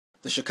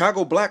The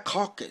Chicago Black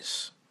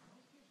Caucus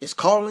is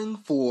calling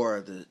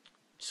for the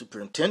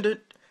Superintendent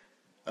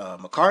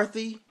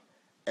McCarthy,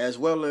 as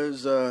well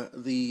as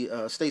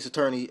the State's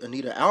Attorney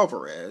Anita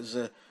Alvarez,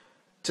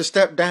 to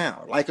step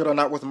down, like it or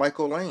not, with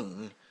Michael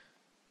L.I.O.N.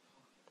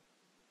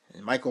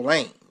 And Michael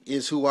L.I.O.N.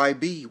 is who I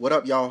be. What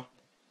up, y'all?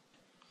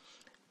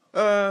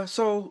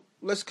 So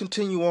let's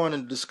continue on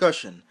in the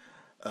discussion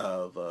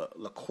of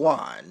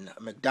Laquan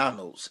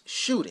McDonald's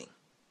shooting.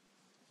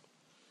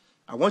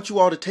 I want you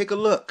all to take a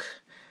look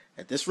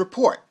at this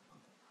report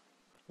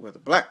where the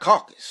Black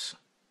Caucus,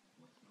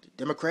 the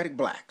Democratic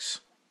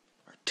blacks,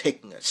 are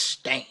taking a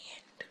stand.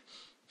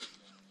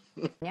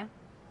 Yeah.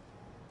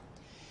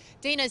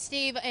 Dana,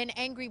 Steve, an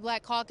angry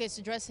Black Caucus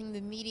addressing the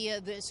media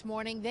this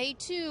morning. They,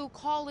 too,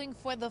 calling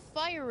for the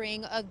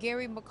firing of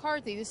Gary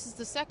McCarthy. This is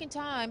the second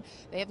time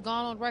they have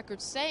gone on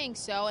record saying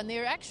so, and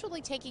they're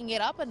actually taking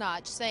it up a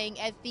notch, saying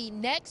at the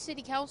next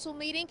city council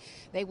meeting,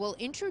 they will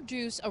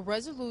introduce a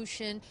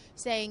resolution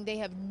saying they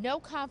have no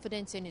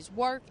confidence in his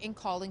work and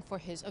calling for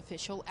his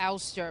official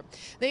ouster.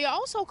 They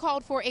also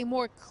called for a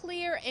more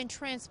clear and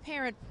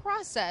transparent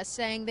process,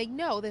 saying they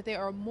know that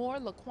there are more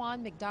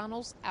Laquan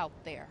McDonald's out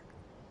there.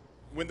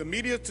 When the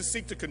media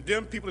seek to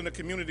condemn people in the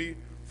community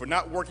for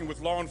not working with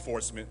law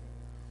enforcement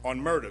on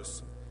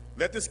murders,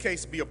 let this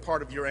case be a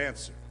part of your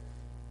answer.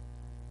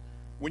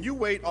 When you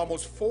wait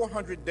almost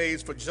 400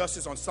 days for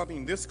justice on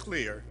something this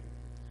clear,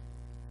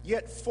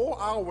 yet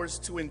 4 hours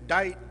to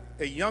indict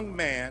a young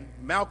man,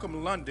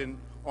 Malcolm London,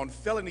 on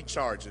felony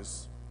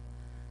charges,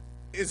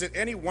 is it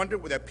any wonder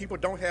that people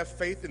don't have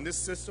faith in this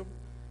system,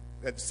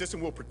 that the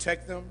system will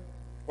protect them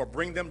or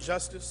bring them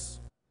justice?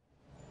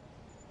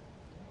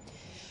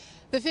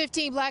 The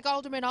 15 black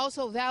aldermen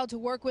also vowed to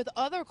work with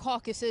other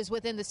caucuses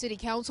within the city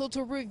council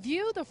to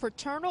review the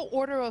Fraternal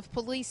Order of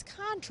Police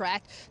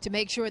contract to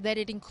make sure that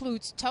it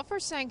includes tougher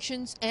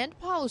sanctions and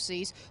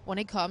policies when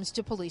it comes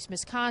to police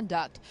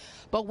misconduct.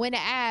 But when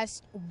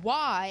asked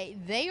why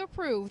they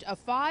approved a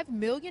 $5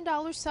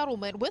 million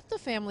settlement with the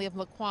family of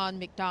Laquan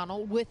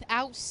McDonald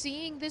without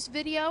seeing this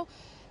video,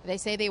 they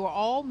say they were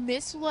all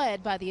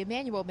misled by the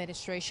Emanuel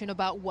administration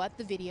about what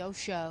the video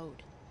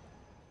showed.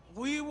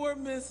 We were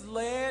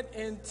misled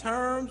in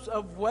terms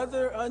of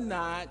whether or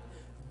not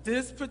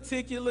this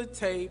particular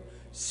tape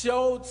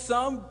showed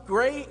some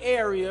gray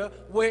area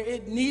where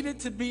it needed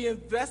to be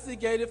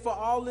investigated for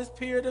all this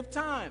period of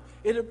time.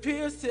 It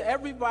appears to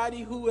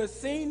everybody who has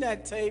seen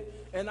that tape,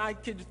 and I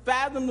could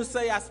fathom to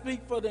say I speak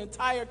for the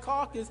entire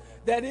caucus,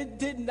 that it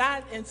did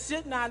not and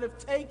should not have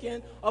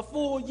taken a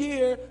full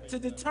year to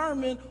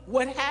determine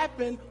what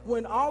happened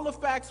when all the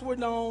facts were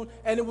known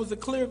and it was a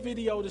clear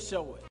video to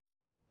show it.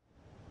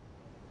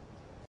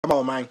 Come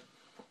on, man.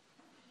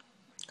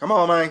 Come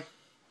on, man.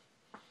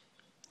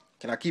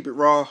 Can I keep it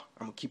raw?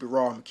 I'm going to keep it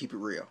raw. I'm going to keep it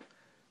real.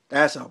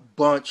 That's a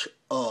bunch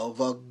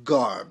of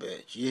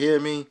garbage. You hear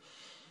me?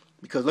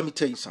 Because let me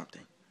tell you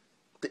something.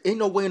 There ain't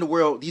no way in the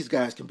world these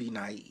guys can be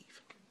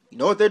naive. You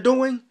know what they're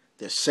doing?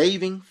 They're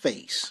saving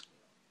face.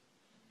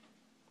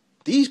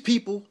 These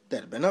people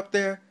that have been up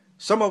there,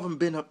 some of them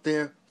been up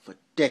there for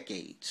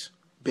decades.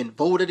 Been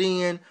voted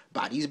in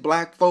by these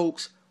black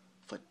folks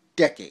for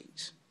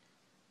decades.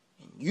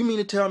 You mean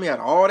to tell me out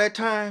of all that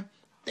time,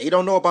 they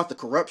don't know about the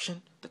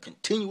corruption, the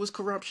continuous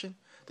corruption,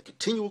 the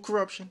continual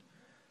corruption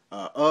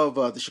of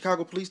the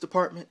Chicago Police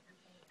Department,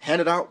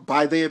 handed out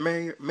by their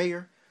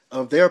mayor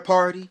of their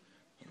party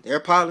and their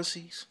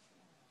policies?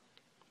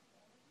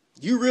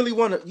 You really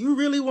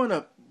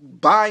wanna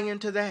buy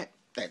into that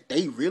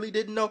they really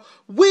didn't know?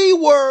 We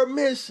were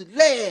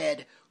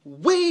misled.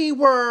 We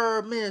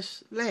were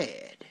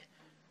misled.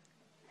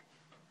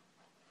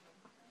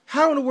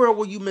 How in the world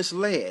were you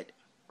misled?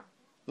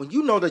 When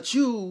you know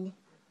you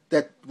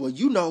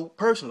know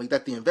personally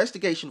that the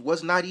investigation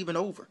was not even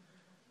over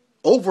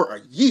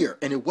a year,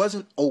 and it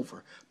wasn't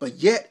over, but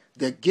yet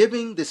they're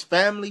giving this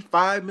family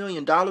 $5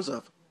 million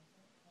of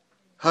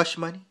hush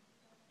money.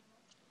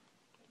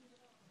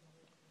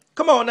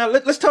 Come on now,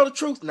 let's tell the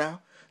truth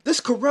now. This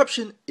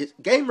corruption is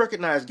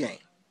recognized game.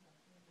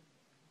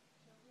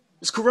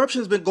 This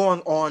corruption has been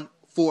going on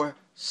for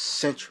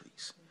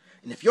centuries.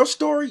 And if your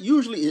story,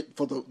 usually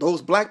for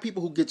those black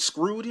people who get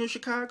screwed here in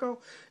Chicago,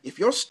 if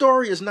your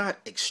story is not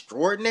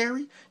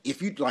extraordinary,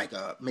 if you like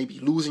maybe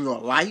losing your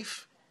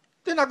life,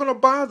 they're not going to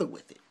bother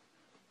with it.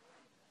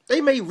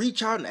 They may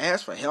reach out and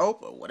ask for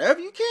help or whatever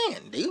you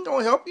can. They ain't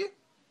going to help you.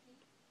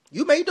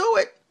 You may do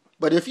it.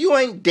 But if you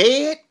ain't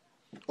dead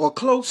or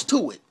close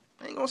to it,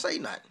 they ain't going to say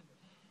nothing.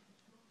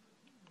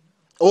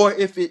 Or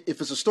if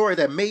it's a story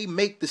that may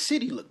make the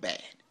city look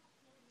bad.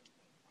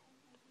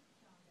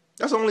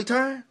 That's the only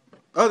time.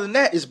 Other than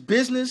that, it's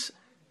business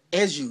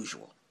as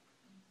usual.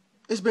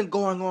 It's been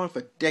going on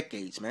for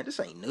decades, man. This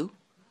ain't new.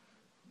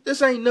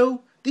 This ain't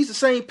new. These are the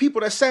same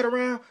people that sat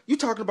around. You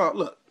talking about,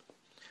 look,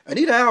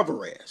 Anita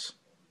Alvarez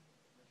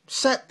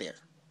sat there,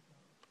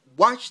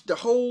 watched the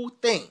whole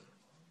thing,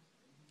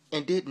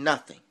 and did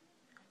nothing.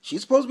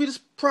 She's supposed to be the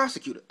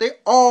prosecutor. They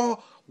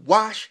all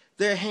wash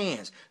their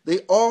hands. They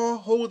all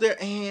hold their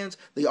hands.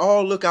 They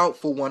all look out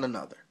for one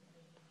another.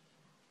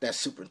 That's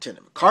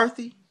Superintendent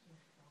McCarthy.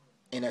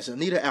 and that's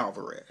Anita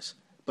Alvarez.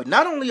 But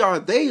not only are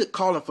they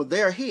calling for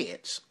their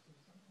heads,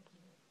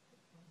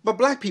 but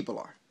black people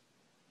are.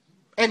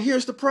 And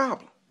here's the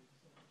problem.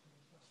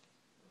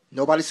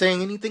 Nobody's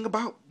saying anything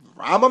about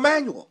Rahm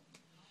Emanuel.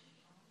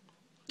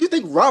 You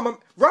think Rahm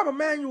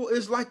Emanuel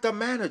is like the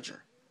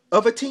manager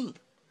of a team.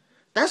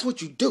 That's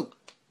what you do.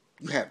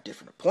 You have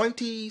different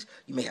appointees.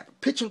 You may have a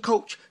pitching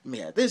coach. You may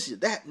have this,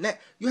 that, and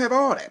that. You have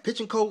all that.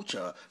 Pitching coach,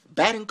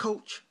 batting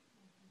coach.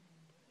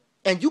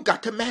 And you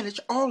got to manage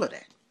all of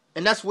that.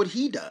 And that's what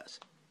he does.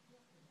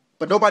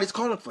 But nobody's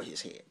calling for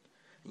his head.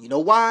 And you know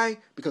why?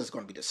 Because it's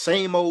going to be the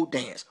same old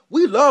dance.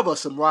 We love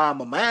us some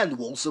Rahm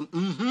Emanuel,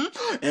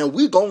 and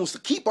we going to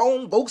keep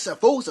on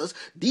voting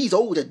these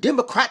old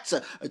Democrats.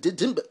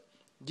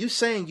 You're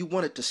saying you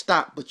want it to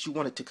stop, but you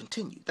want it to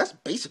continue. That's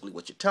basically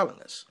what you're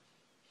telling us.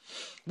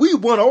 We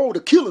want all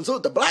the killings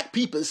of the black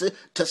people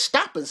to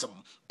stop us,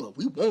 but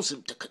we want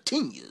them to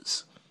continue.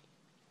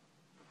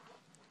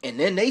 And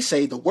then they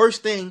say the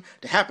worst thing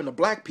to happen to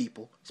black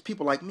people is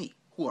people like me,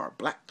 who are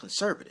black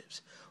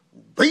conservatives.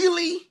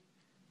 Really?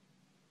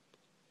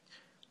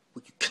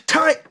 Well, you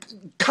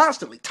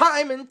constantly,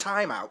 time in,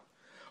 time out,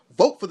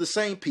 vote for the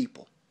same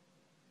people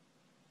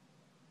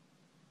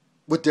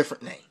with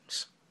different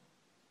names.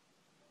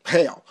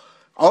 Hell,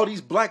 all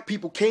these black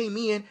people came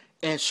in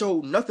and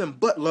showed nothing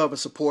but love and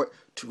support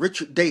to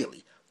Richard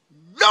Daley,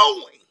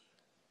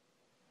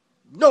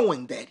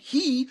 knowing that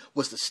he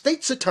was the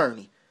state's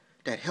attorney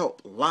that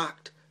helped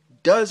lock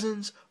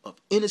dozens of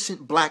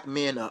innocent black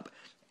men up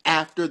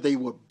after they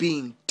were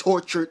being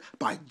tortured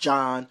by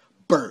John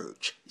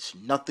Burge. It's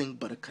nothing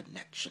but a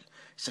connection.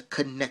 It's a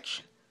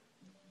connection.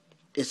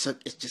 It's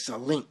just a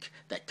link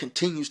that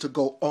continues to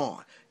go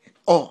on and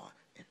on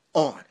and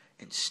on.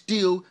 And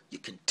still you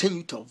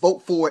continue to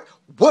vote for it.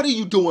 What are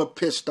you doing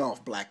pissed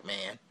off, black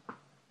man?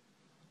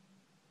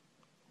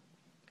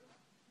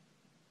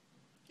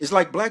 It's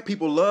like black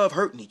people love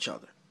hurting each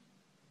other.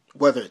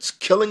 Whether it's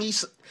killing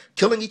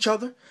each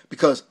other,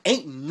 because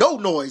ain't no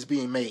noise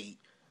being made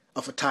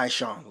of a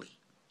Tyshawn Lee.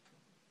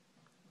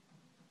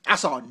 I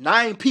saw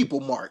 9 people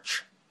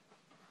march.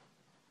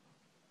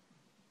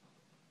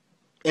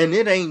 And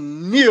it ain't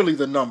nearly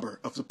the number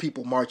of the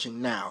people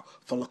marching now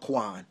for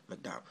Laquan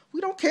McDonald.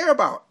 We don't care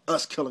about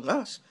us killing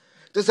us.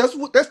 That's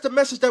the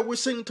message that we're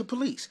sending to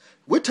police.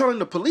 We're telling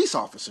the police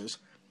officers,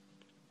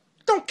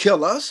 don't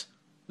kill us.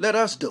 Let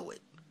us do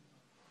it.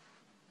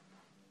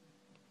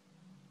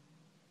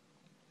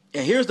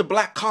 And here's the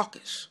Black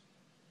Caucus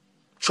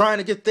trying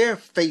to get their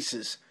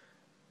faces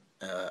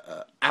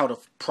out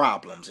of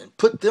problems and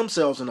put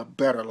themselves in a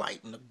better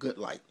light, in a good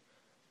light.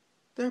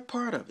 They're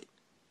part of it.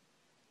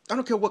 I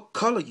don't care what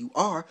color you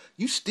are,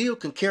 you still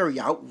can carry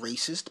out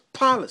racist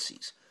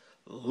policies.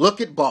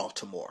 Look at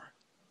Baltimore.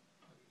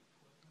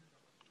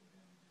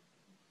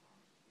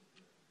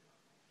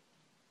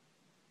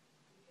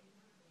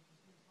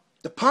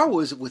 The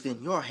power is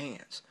within your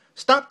hands.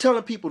 Stop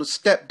telling people to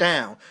step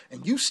down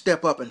and you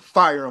step up and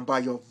fire them by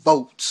your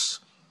votes.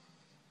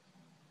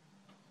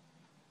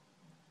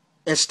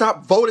 And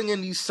stop voting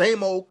in these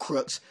same old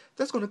crooks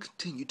that's going to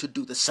continue to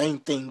do the same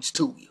things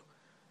to you.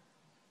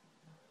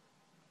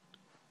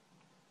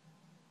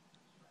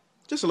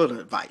 Just a little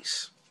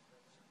advice.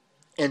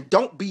 And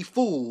don't be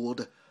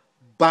fooled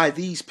by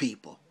these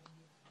people.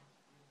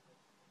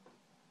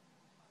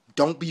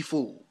 Don't be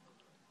fooled.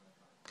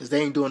 Because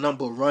they ain't doing nothing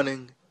but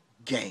running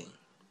game.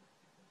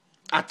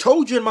 I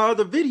told you in my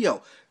other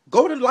video,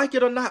 go to Like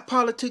It or Not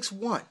Politics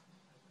 1.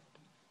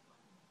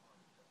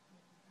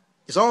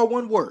 It's all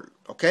one word,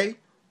 okay?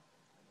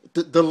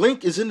 The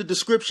link is in the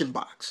description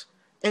box.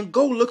 And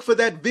go look for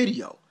that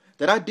video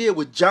that I did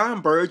with John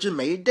Burge and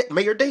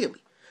Mayor Daley.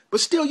 But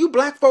still, you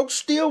black folks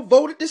still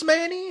voted this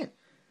man in.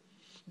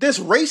 This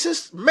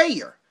racist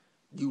mayor.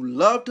 You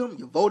loved him.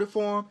 You voted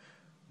for him.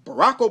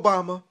 Barack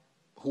Obama,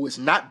 who is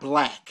not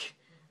black.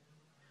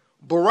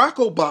 Barack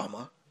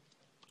Obama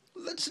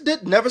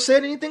never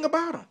said anything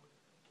about him.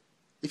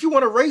 If you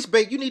want to race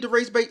bait, you need to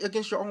race bait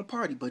against your own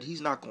party. But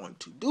he's not going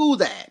to do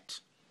that.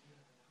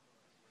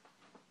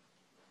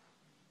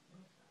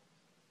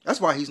 That's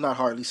why he's not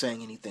hardly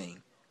saying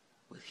anything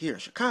here in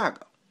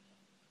Chicago.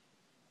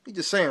 He's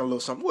just saying a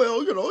little something.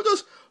 Well, you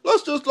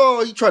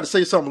know, he tried to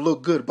say something a little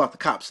good about the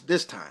cops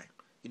this time.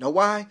 You know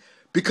why?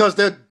 Because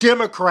they're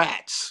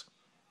Democrats.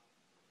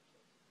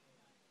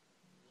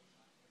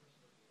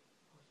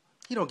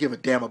 He don't give a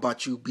damn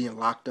about you being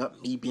locked up,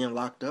 me being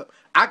locked up.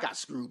 I got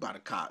screwed by the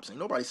cops. Ain't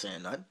nobody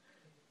saying nothing.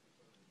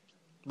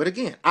 But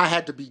again, I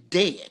had to be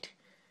dead.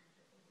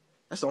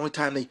 That's the only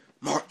time they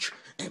march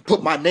and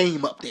put my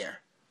name up there.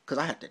 Because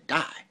I had to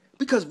die.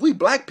 Because we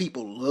black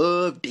people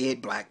love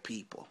dead black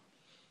people.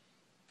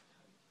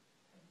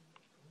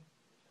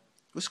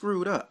 We're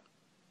screwed up.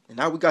 And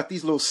now we got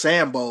these little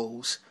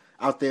Sambos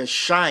out there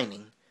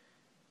shining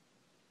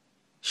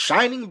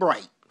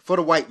bright for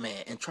the white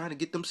man and trying to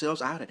get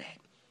themselves out of that.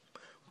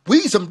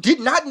 Weasel did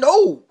not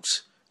know.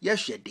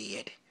 Yes, you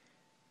did.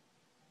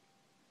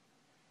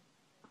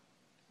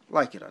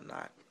 Like it or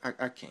not.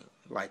 I can't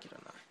like it or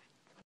not.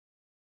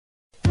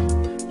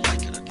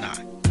 Like it or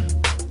not.